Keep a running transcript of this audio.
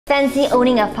Fancy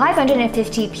owning a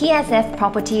 550 PSF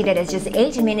property that is just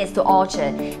 8 minutes to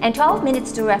Orchard and 12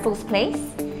 minutes to Raffles Place?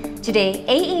 Today,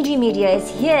 AAG Media is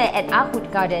here at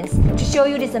Arkwood Gardens to show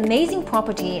you this amazing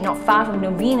property not far from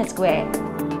Novena Square.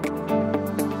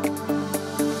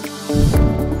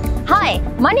 Hi,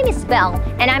 my name is Belle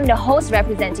and I'm the host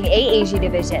representing AAG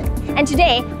Division. And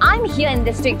today, I'm here in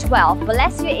District 12,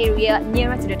 Balestier area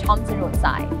nearer to the Thompson Road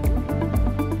side.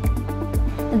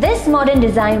 This modern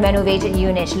design renovated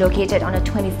unit located on the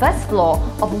 21st floor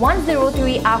of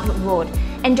 103 Arkwood Road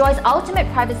enjoys ultimate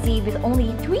privacy with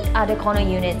only 3 other corner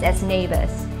units as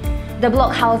neighbours. The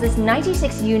block houses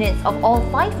 96 units of all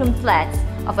 5-room flats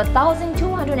of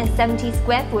 1,270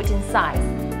 square foot in size,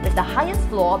 with the highest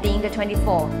floor being the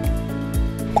 24th.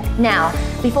 Now,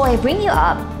 before I bring you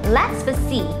up, let's first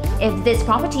see if this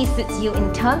property suits you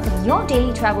in terms of your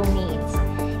daily travel needs.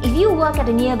 If you work at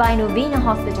the nearby Novena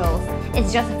hospitals,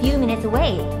 it's just a few minutes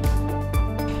away.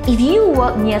 If you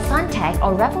work near Suntec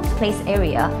or Raffles Place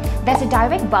area, there's a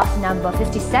direct bus number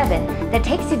 57 that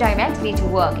takes you directly to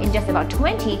work in just about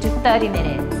 20 to 30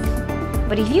 minutes.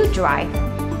 But if you drive,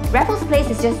 Raffles Place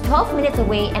is just 12 minutes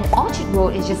away and Orchard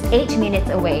Road is just 8 minutes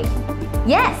away.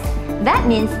 Yes, that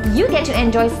means you get to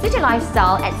enjoy city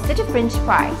lifestyle at city fringe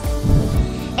price.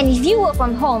 And if you work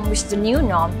from home, which is the new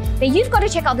norm, then you've got to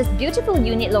check out this beautiful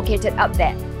unit located up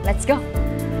there. Let's go!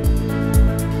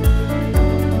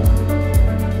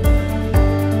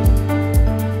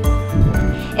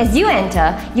 As you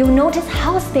enter, you'll notice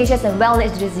how spacious and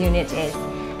well-lit this unit is.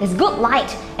 There's good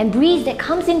light and breeze that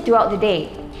comes in throughout the day.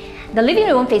 The living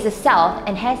room faces south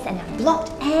and has an unblocked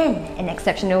and an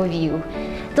exceptional view.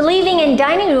 The living and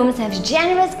dining rooms have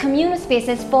generous communal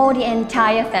spaces for the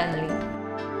entire family.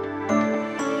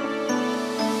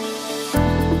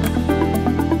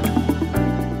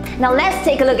 Now let's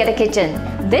take a look at the kitchen.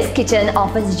 This kitchen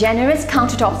offers generous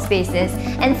countertop spaces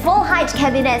and full-height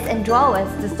cabinets and drawers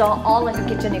to store all of your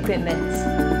kitchen equipment.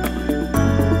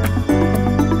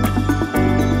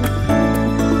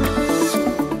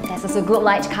 There's also good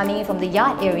light coming in from the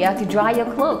yard area to dry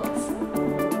your clothes.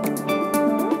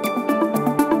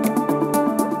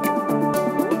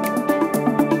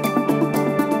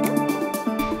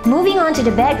 Moving on to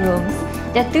the bedrooms,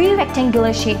 the 3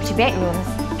 rectangular-shaped bedrooms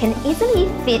can easily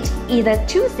fit either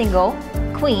 2 single,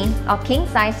 queen or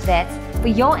king-size beds for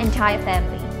your entire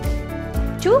family.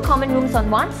 2 common rooms on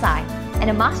one side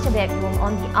and a master bedroom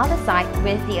on the other side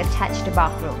with the attached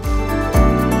bathroom.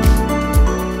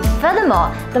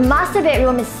 Furthermore, the master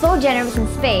bedroom is so generous in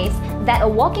space that a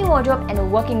walk-in wardrobe and a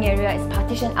working area is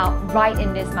partitioned out right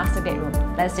in this master bedroom.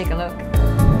 Let's take a look.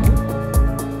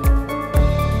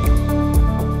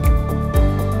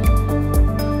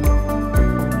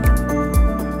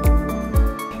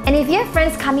 And if you have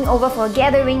friends coming over for a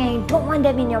gathering and you don't want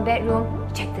them in your bedroom,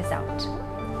 check this out.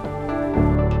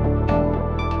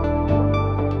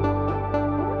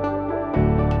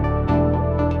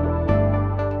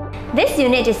 This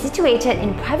unit is situated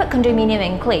in private condominium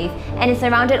enclave and is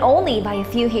surrounded only by a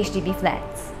few HDB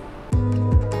flats.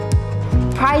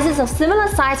 Prices of similar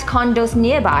sized condos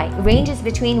nearby ranges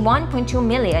between 1.2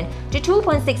 million to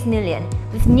 2.6 million,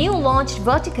 with new launched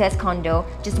Verticus condo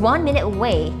just 1 minute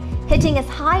away, hitting as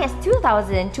high as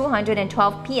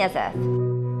 2,212 PSF.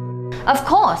 Of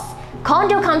course,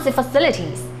 condo comes with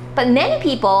facilities, but many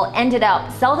people ended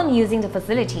up seldom using the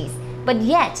facilities, but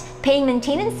yet paying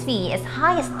maintenance fee as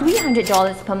high as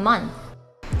 $300 per month.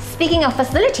 Speaking of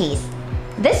facilities,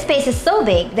 this space is so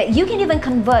big that you can even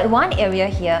convert one area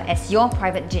here as your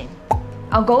private gym.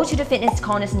 I'll go to the fitness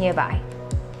corners nearby.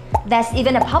 There's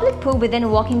even a public pool within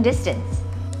walking distance.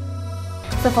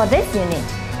 So for this unit,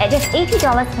 at just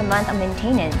 $80 per month on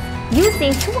maintenance, you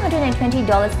save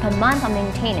 $220 per month on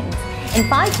maintenance. In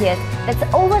 5 years, that's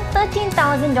over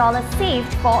 $13,000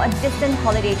 saved for a distant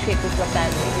holiday trip with your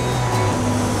family.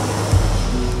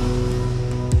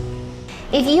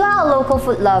 If you are a local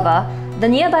food lover, the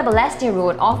nearby Balestier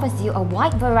Road offers you a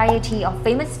wide variety of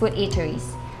famous food eateries.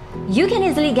 You can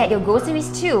easily get your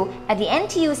groceries too at the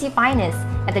NTUC Finest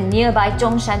at the nearby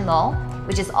Zhongshan Mall,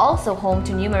 which is also home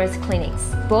to numerous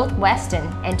clinics, both Western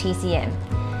and TCM.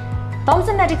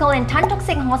 Thompson Medical and Tan Tock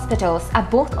Seng hospitals are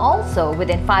both also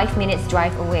within 5 minutes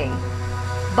drive away.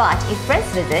 But if friends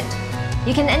visit,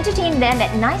 you can entertain them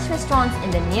at nice restaurants in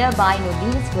the nearby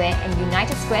Novena Square and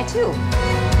United Square too.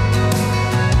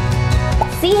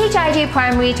 CHIJ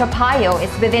Primary Toa Payoh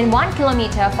is within 1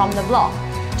 kilometer from the block,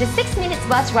 just 6 minutes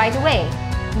bus ride away.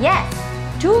 Yes,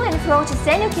 to and fro to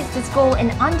send your kids to school in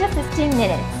under 15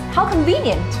 minutes. How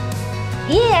convenient!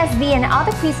 EASB and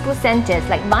other preschool centers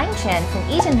like Mind Chance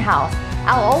and Eaton House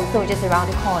are also just around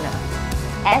the corner.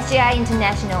 SJI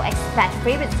International Expat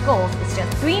Favorite Schools is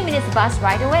just 3 minutes bus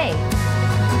ride away.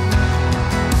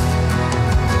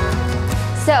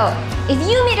 So, if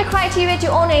you meet the criteria to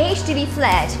own a HDB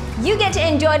flat, you get to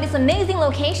enjoy this amazing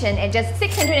location at just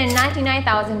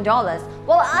 $699,000,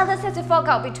 while others have to fork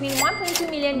out between $1.2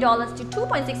 million to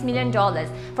 $2.6 million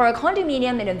for a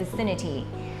condominium in the vicinity.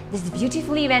 This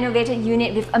beautifully renovated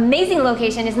unit with amazing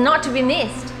location is not to be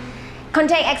missed.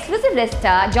 Contact exclusive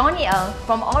lister Johnny Ng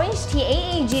from OrangeTee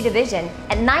AAG Division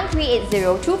at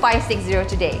 9380-2560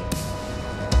 today.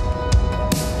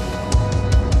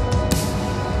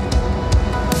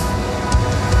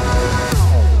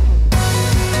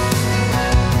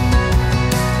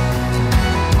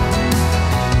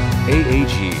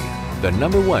 AAG, the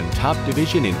 #1 top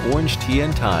division in orange tea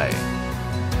and tie.